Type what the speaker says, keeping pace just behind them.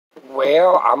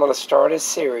Well, I'm going to start a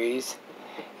series,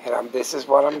 and this is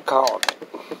what I'm calling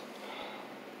it.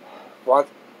 What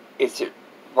is it?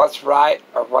 What's right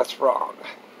or what's wrong?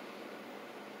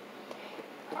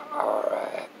 Or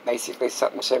basically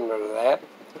something similar to that.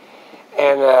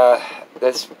 And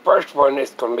this first one is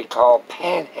going to be called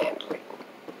panhandling.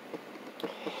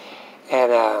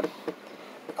 And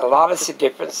a lot of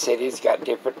different cities got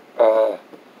different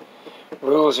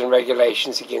rules and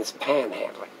regulations against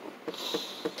panhandling.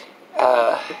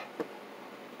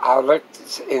 I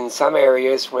looked in some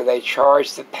areas where they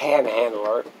charge the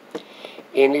panhandler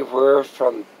anywhere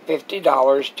from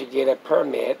 $50 to get a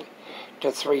permit to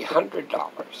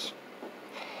 $300.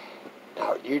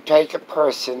 Now, you take a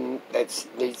person that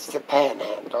needs to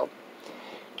panhandle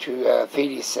to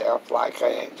feed himself, like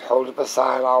hold up a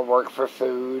sign, I'll work for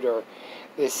food, or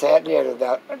this, that, and the other.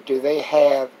 That, do they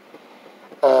have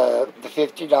the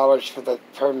 $50 for the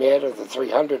permit, or the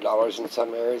 $300 in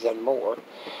some areas and more,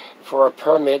 for a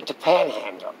permit to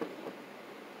panhandle?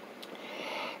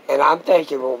 And I'm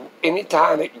thinking, well,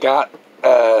 anytime it got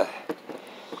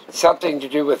something to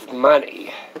do with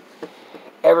money,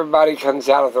 everybody comes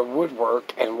out of the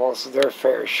woodwork and wants their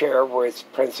fair share, where it's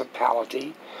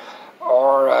principality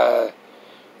or a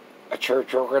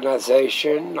church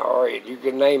organization, or you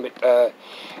can name it.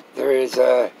 There is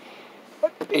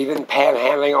even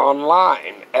panhandling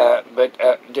online,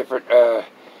 but different.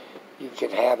 You can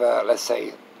have, let's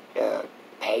say,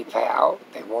 PayPal.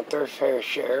 They want their fair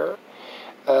share.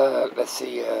 Let's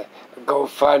see,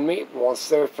 GoFundMe wants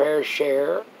their fair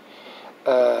share.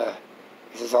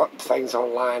 This is things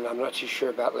online I'm not too sure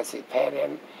about. Let's see,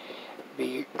 Panhandle,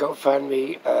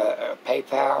 GoFundMe,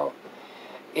 PayPal.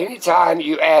 Anytime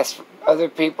you ask other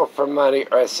people for money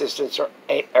or assistance or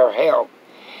help,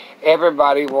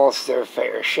 everybody wants their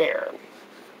fair share.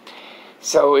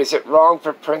 So is it wrong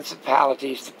for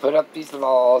principalities to put up these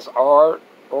laws, or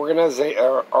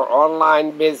or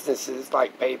online businesses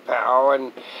like PayPal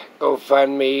and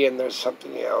GoFundMe, and there's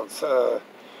something else? What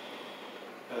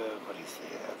is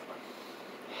the other one?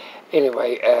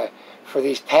 Anyway, for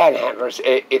these panhandlers,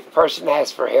 if a person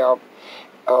asks for help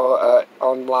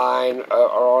online or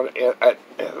on,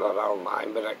 not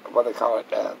online, but what they call it,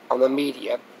 on the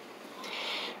media,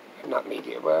 not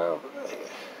media, well,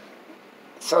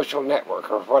 social network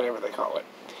or whatever they call it.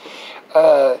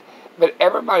 But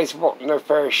everybody's wanting their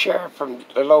fair share, from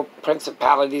the low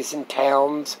principalities in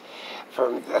towns,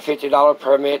 from a $50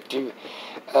 permit to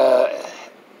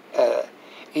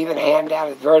even hand out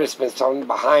advertisements on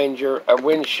behind your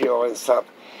windshield and stuff.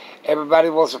 Everybody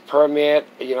wants a permit.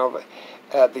 You know,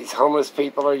 these homeless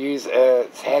people are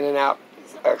handing out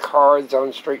cards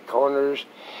on street corners,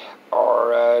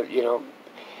 or you know.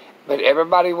 But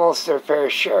everybody wants their fair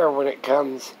share when it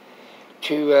comes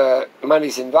to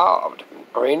money's involved,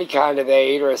 or any kind of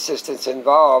aid or assistance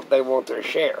involved. They want their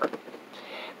share.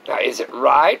 Now, is it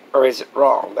right or is it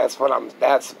wrong? That's what I'm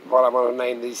going to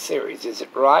name these series. Is it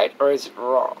right or is it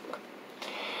wrong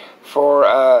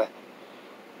for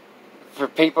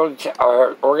people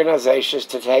or organizations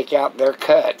to take out their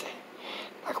cut,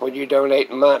 like when you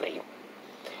donate money,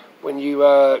 when you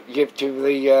give to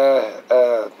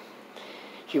the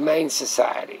Humane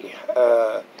Society,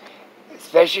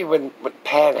 especially with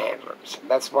panhandlers?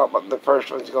 That's what the first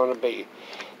one's going to be.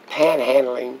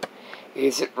 Panhandling.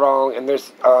 Is it wrong? And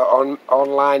there's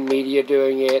online media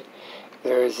doing it.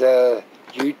 There's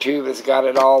YouTube has got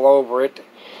it all over it.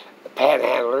 The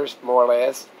panhandlers, more or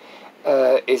less.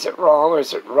 Is it wrong or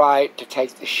is it right to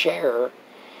take the share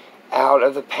out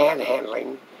of the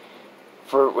panhandling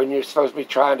for when you're supposed to be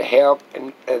trying to help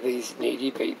these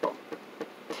needy people?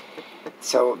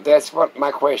 So that's what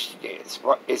my question is.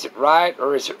 What is it right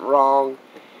or is it wrong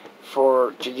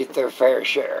to get their fair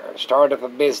share? Start up a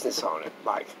business on it,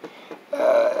 like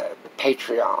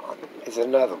Patreon is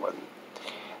another one.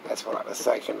 That's what I was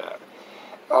thinking of.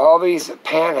 All these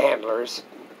panhandlers,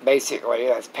 basically,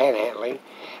 that's panhandling.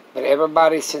 But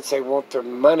everybody, since they want their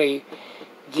money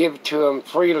give to them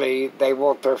freely, they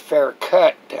want their fair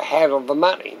cut to handle the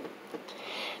money.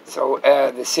 So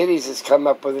the cities has come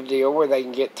up with a deal where they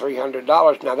can get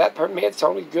 $300. Now, that permit's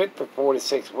only good for 4 to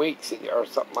 6 weeks or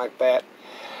something like that,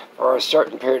 for a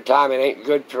certain period of time. It ain't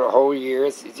good for a whole year.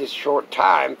 It's just short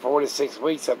time, 4 to 6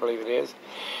 weeks, I believe it is,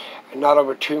 and not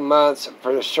over 2 months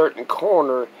for a certain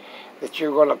corner that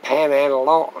you're going to panhandle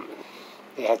on.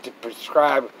 You have to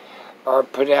prescribe or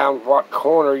put down what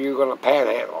corner you're going to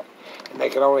panhandle, and they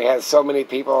can only have so many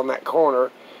people on that corner,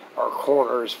 or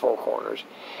corners, 4 corners,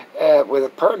 with a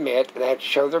permit. They have to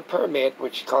show their permit,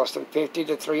 which costs them $50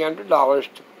 to $300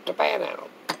 to panhandle.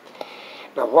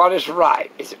 Now, what is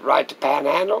right? Is it right to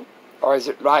panhandle, or is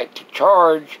it right to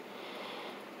charge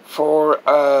for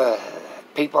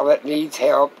people that needs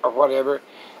help or whatever,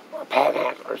 or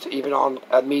panhandlers, even on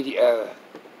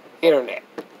internet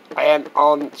and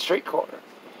on street corner.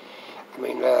 I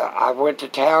mean, I went to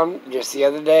town just the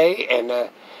other day, and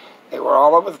they were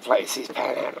all over the place, these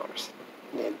panhandlers.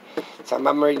 And some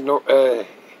of them are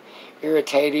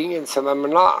irritating, and some of them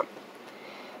are not.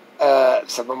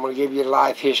 Some of them will give you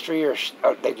life history, or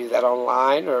they do that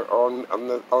online or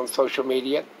on social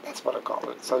media. That's what I call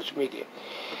it, social media.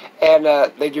 And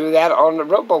they do that on the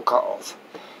robocalls.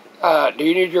 Do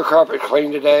you need your carpet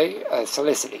cleaned today?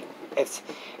 Soliciting. It's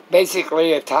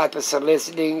basically a type of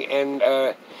soliciting and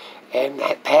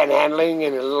panhandling,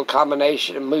 and a little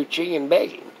combination of mooching and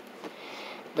begging.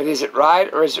 But is it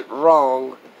right or is it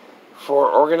wrong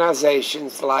for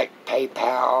organizations like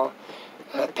PayPal,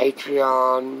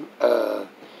 Patreon,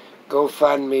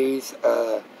 GoFundMe's,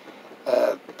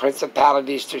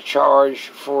 principalities to charge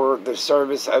for the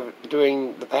service of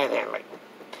doing the panhandling?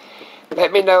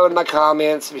 Let me know in the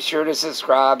comments. Be sure to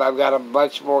subscribe. I've got a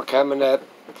bunch more coming up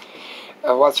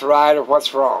of what's right or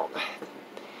what's wrong.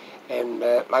 And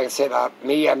like I said, I'm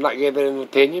not giving an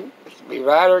opinion. It could be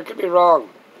right or it could be wrong.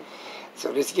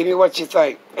 So just give me what you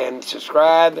think. And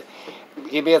subscribe.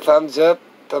 Give me a thumbs up,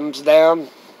 thumbs down,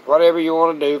 whatever you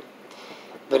want to do.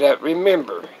 But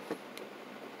remember,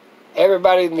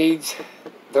 everybody needs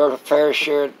their fair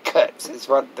share of cuts. Is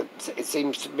what it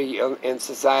seems to be in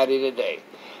society today.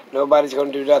 Nobody's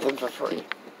going to do nothing for free,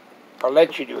 or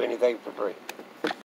let you do anything for free.